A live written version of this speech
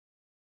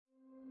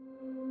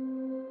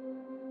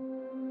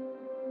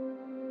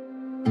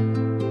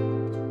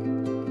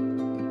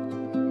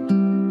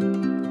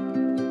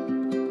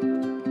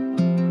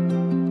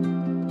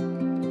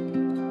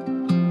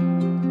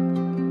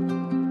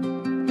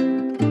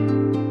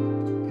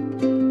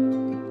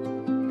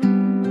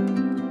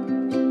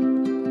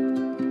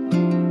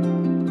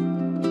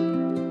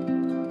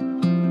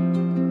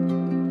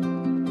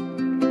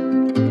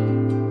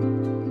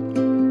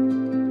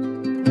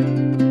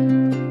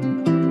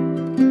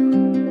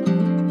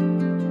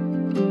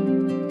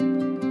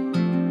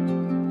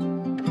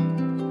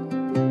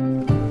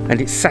And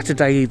it's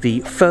Saturday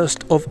the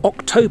 1st of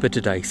October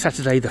today.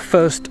 Saturday the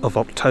 1st of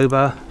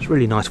October. It's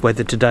really nice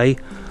weather today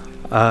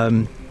at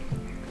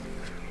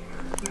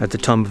the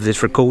time of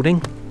this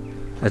recording,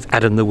 as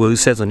Adam the Woo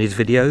says on his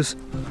videos.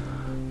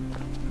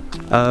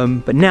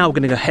 But now we're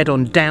going to go head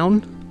on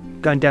down,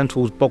 going down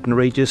towards Bognor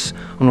Regis,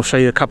 and I'll show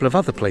you a couple of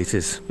other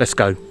places. Let's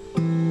go.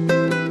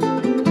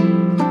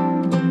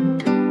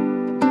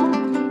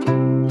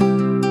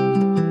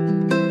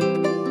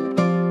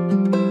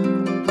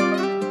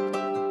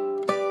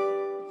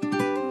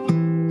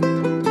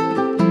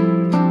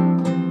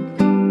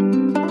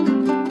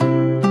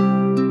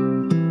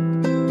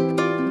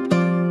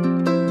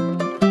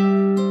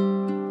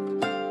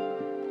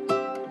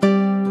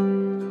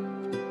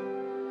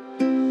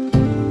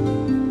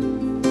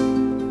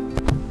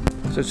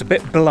 So it's a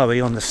bit blowy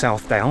on the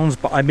South Downs,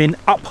 but I'm in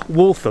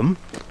Upwaltham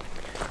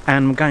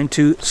and I'm going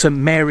to St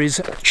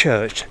Mary's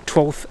Church,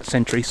 12th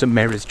century St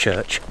Mary's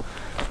Church.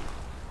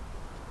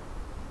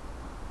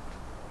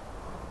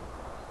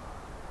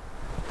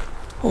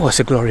 Oh, it's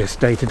a glorious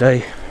day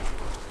today.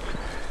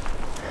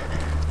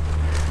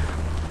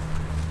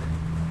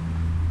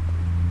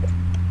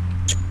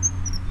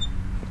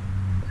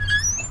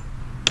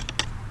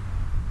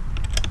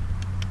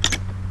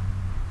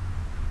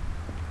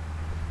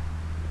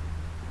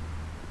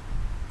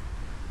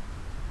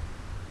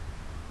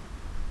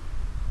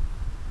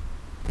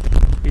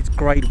 It's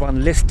Grade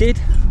 1 listed,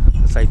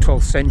 let's say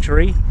 12th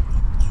century.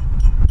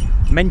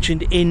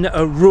 Mentioned in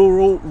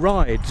Rural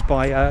Rides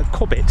by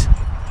Cobbett.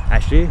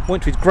 Actually,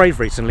 went to his grave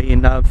recently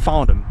in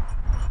Farnham.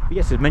 But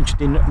yes, it's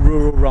mentioned in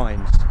Rural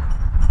Rides.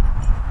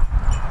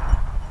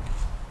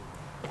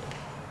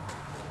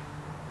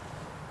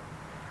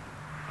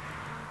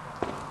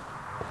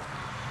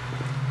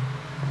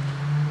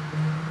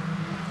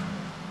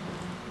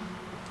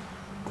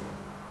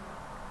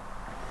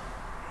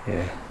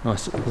 Yeah,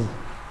 nice little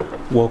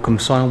welcome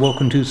sign.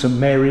 Welcome to St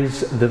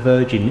Mary's the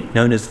Virgin,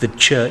 known as the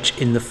Church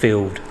in the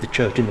Field. The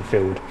Church in the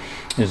Field.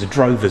 There's a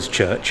drover's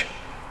church.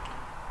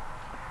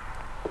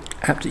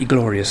 Absolutely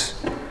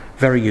glorious.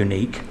 Very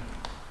unique.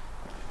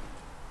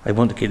 They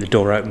want to keep the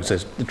door open so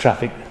there's the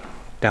traffic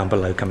down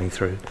below coming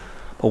through.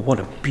 But what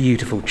a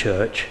beautiful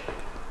church.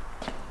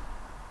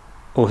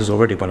 Oh, this is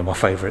already one of my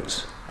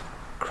favourites.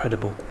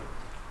 Incredible.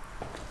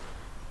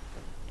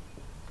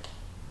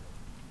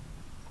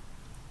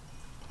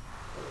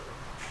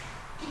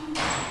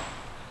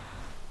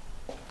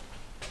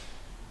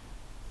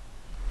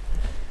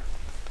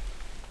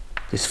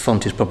 This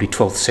font is probably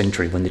 12th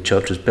century when the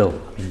church was built.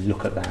 I mean,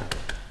 look at that.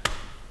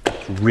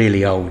 It's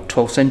really old.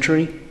 12th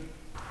century.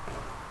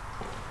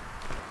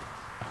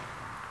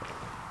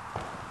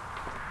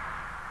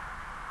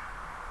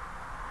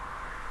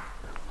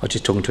 I was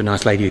just talking to a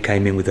nice lady who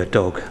came in with her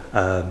dog,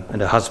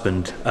 and her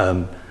husband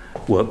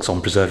works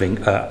on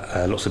preserving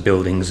lots of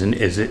buildings and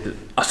is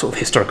a sort of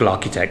historical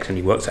architect, and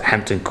he works at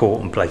Hampton Court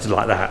and places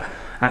like that.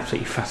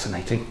 Absolutely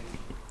fascinating.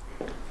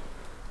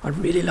 I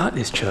really like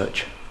this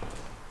church.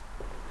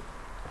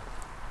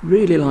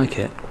 Really like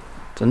it.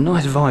 It's a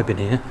nice vibe in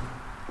here.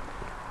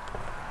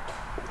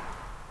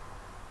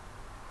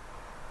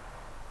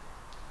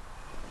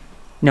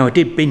 Now, I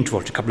did binge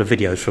watch a couple of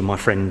videos from my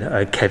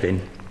friend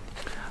Kevin.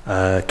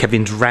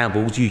 Kevin's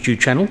Rambles YouTube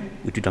channel,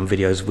 which we've done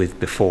videos with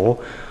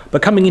before.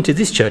 But coming into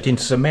this church,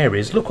 into St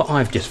Mary's, look what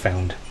I've just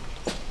found.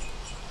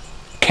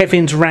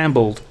 Kevin's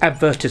Rambles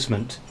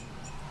advertisement.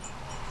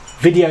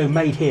 Video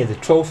made here the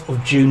 12th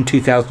of June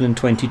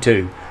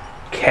 2022.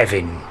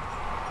 Kevin.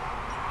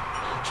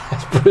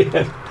 That's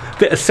brilliant.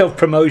 Bit of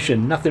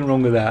self-promotion, nothing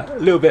wrong with that. A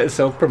little bit of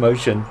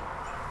self-promotion.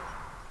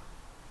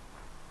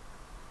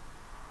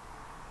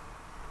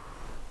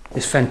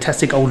 This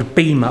fantastic old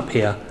beam up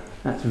here.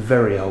 That's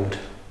very old.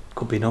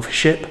 Could be an office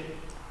ship.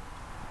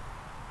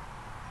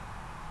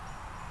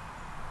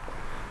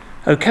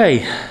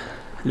 Okay, a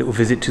little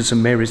visit to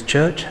St Mary's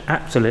Church.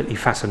 Absolutely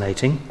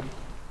fascinating.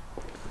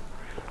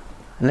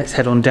 And let's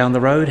head on down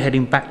the road,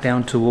 heading back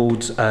down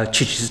towards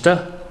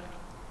Chichester.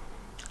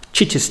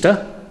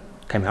 Chichester.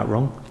 Came out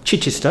wrong.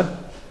 Chichester.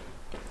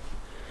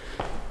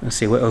 Let's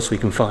see what else we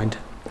can find.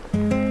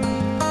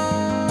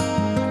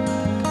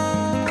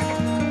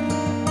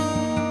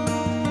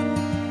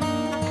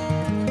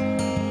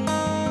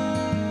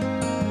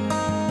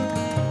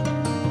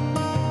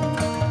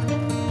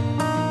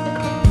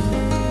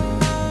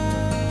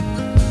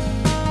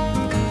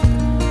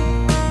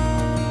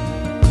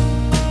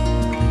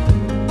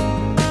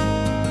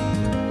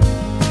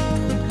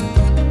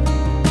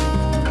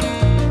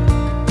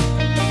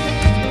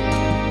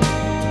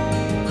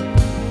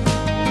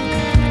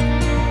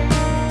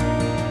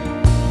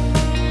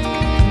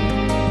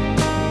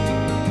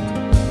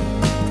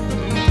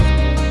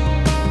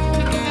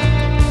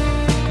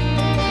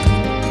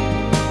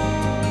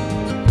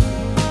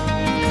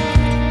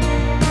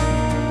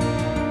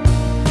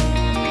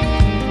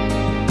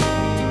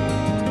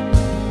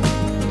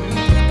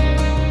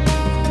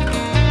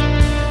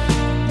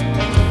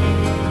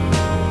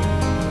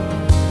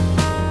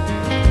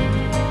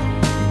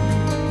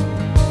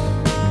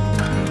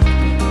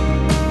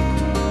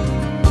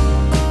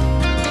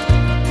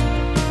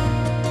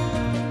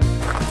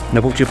 And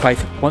I brought you a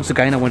place, once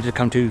again, I wanted to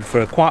come to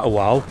for quite a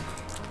while,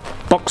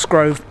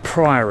 Boxgrove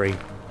Priory,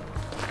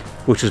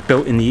 which was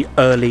built in the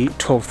early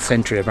 12th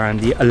century,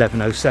 around the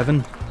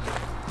 1107.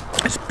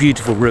 It's a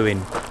beautiful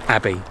ruin,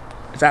 abbey.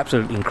 It's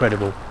absolutely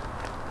incredible.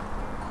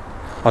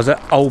 I was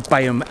at Old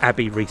Bayham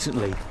Abbey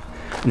recently,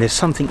 and there's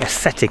something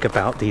aesthetic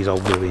about these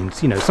old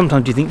ruins. You know,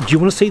 sometimes you think, do you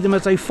want to see them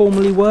as they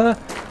formerly were?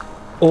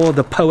 Or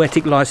the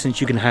poetic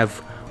license you can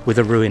have with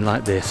a ruin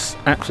like this.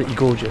 Absolutely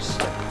gorgeous.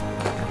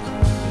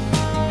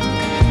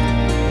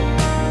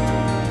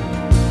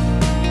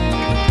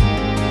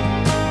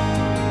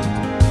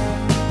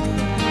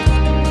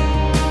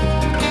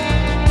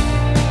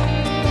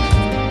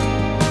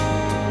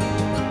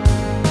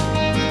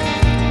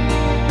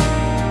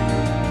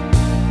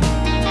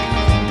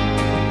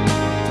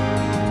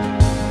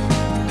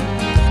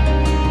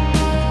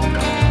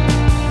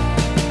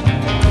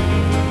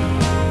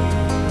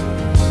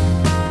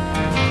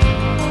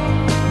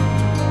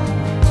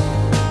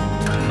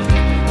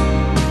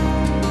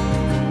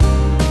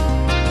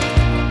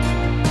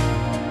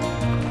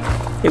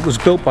 It was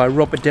built by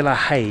Robert de la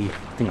Haye,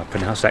 I think I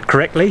pronounced that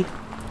correctly.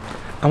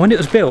 And when it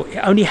was built, it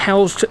only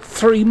housed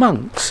 3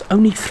 monks,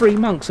 only 3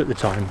 monks at the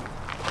time.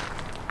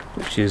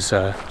 Which is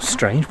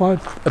strange. Why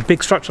a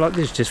big structure like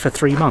this just for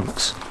 3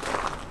 monks?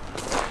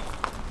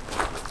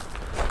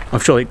 I'm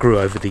sure it grew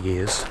over the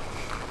years.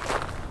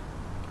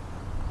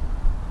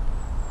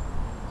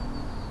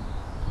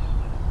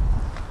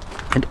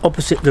 And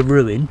opposite the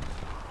ruin,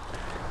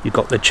 you've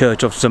got the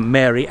church of St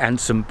Mary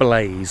and St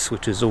Blaise,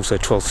 which is also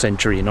 12th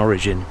century in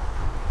origin.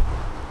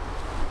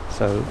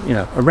 So, you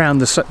know, around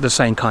the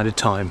same kind of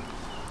time,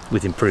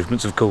 with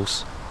improvements, of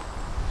course.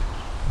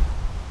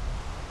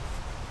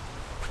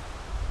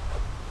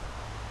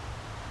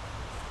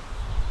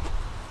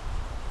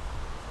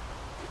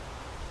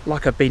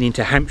 Like I've been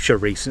into Hampshire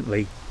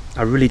recently,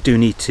 I really do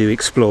need to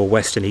explore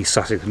West and East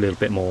Sussex a little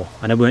bit more.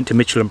 I know we went to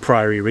Mitchell and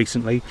Priory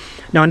recently.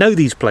 Now I know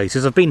these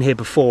places, I've been here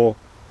before,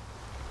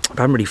 but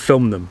I haven't really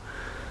filmed them.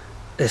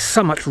 There's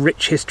so much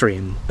rich history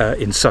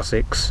in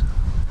Sussex.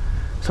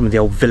 Some of the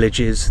old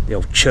villages, the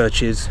old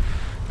churches,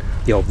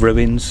 the old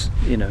ruins,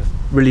 you know,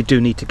 really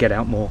do need to get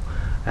out more.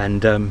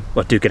 And,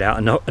 well, do get out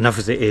enough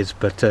as it is,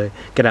 but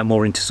get out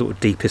more into sort of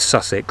deepest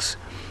Sussex.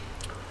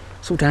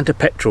 It's all down to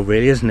petrol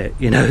really, isn't it?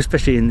 You know,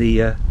 especially in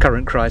the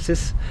current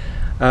crisis.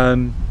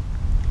 But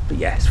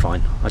yeah, it's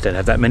fine. I don't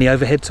have that many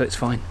overhead, so it's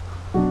fine.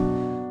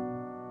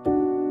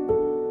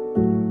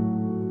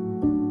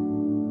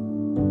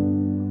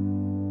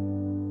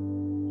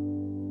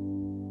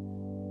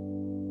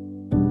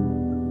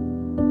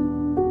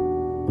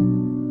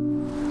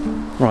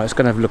 Right, let's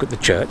go and have a look at the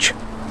church.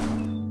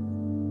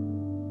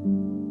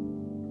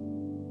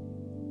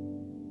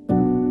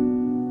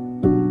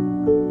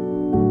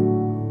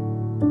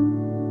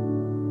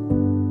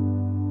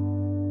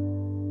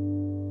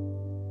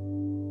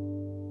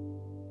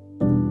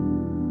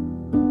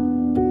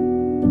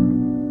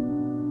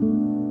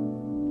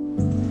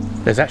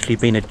 There's actually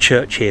been a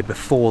church here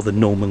before the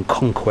Norman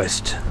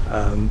conquest,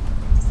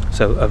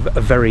 so a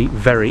very,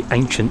 very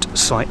ancient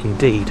site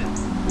indeed.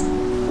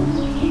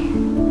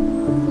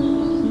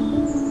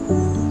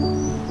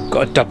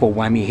 Got a double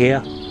whammy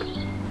here.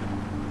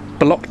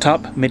 Blocked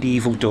up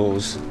medieval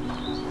doors.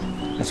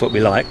 That's what we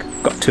like.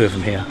 Got 2 of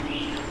them here.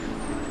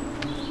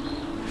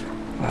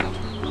 Wow.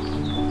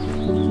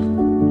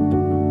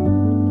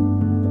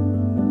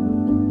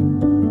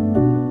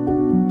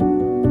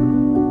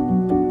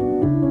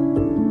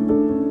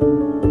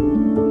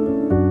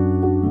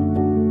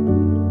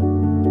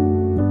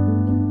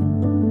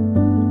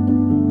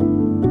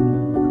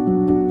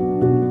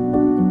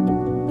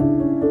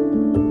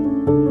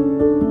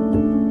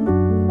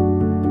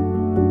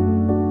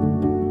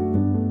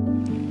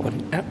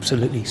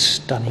 Absolutely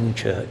stunning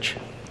church.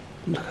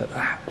 Look at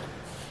that.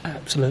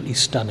 Absolutely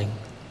stunning.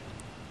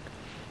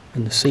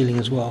 And the ceiling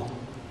as well.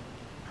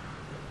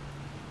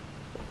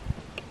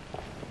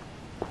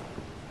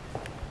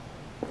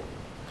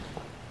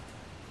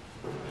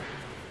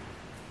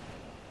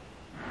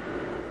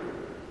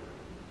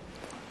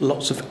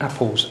 Lots of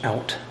apples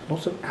out.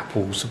 Lots of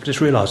apples. I've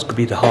just realised it could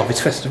be the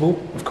Harvest Festival,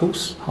 of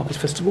course. Harvest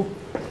Festival.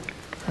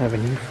 I have a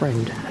new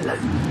friend. Hello.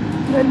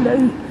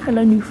 Hello.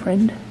 Hello, new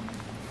friend.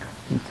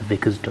 It's the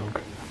vicar's dog.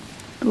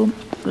 Boom,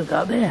 look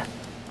out there.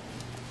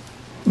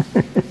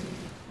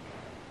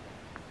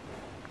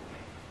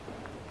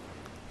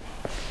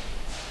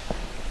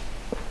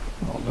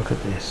 Oh, look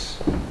at this.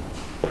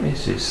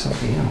 This is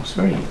something else.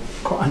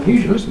 Quite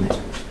unusual, isn't it?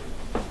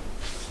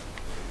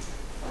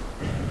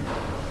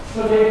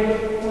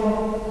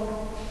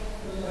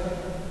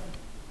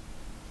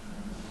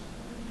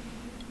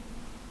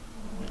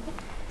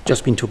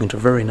 Just been talking to a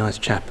very nice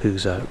chap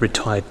who's a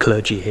retired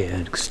clergy here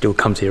and still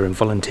comes here and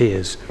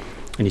volunteers,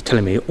 and he's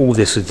telling me all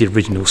this is the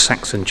original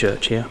Saxon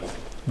church here,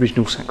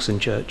 original Saxon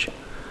church,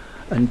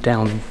 and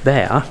down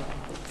there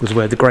was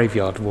where the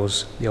graveyard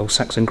was, the old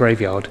Saxon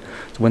graveyard.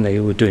 So when they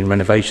were doing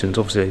renovations,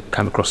 obviously they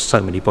came across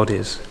so many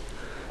bodies.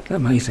 Isn't that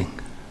amazing?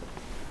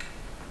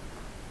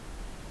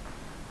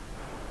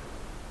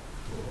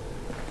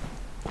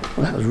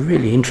 Well, that was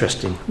really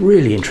interesting,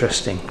 really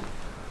interesting.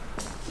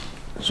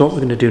 So what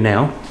we're going to do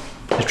now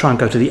is try and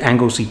go to the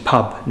Anglesey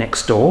pub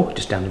next door,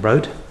 just down the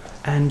road,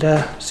 and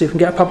see if we can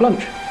get a pub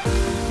lunch.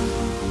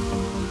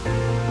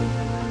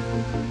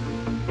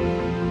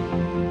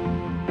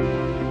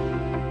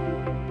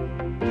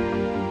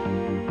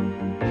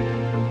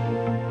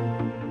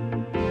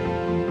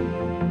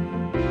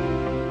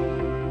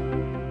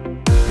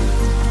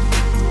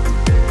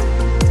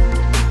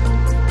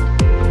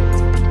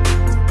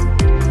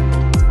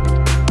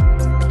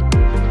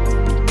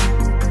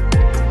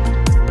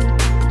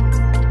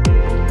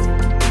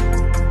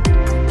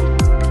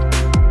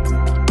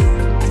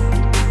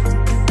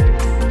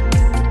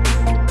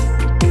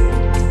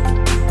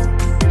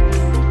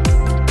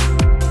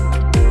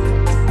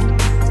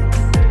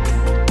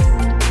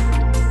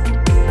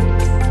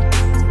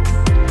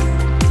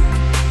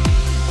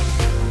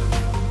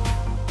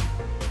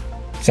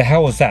 So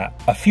how was that?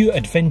 A few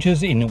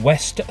adventures in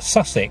West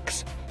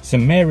Sussex,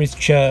 St Mary's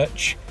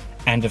Church,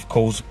 and of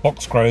course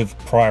Boxgrove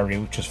Priory,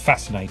 which was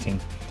fascinating.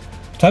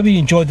 So I hope you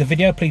enjoyed the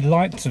video. Please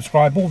like,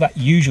 subscribe, all that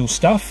usual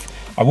stuff.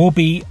 I will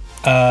be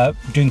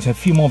doing a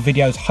few more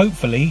videos.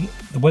 Hopefully,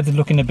 the weather's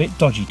looking a bit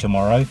dodgy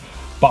tomorrow,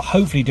 but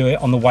hopefully do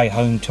it on the way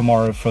home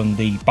tomorrow from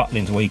the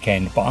Butlins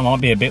weekend. But I might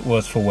be a bit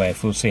worse for wear,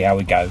 so we'll see how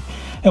we go.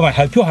 Anyway, I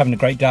hope you're having a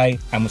great day,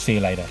 and we'll see you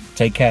later.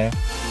 Take care.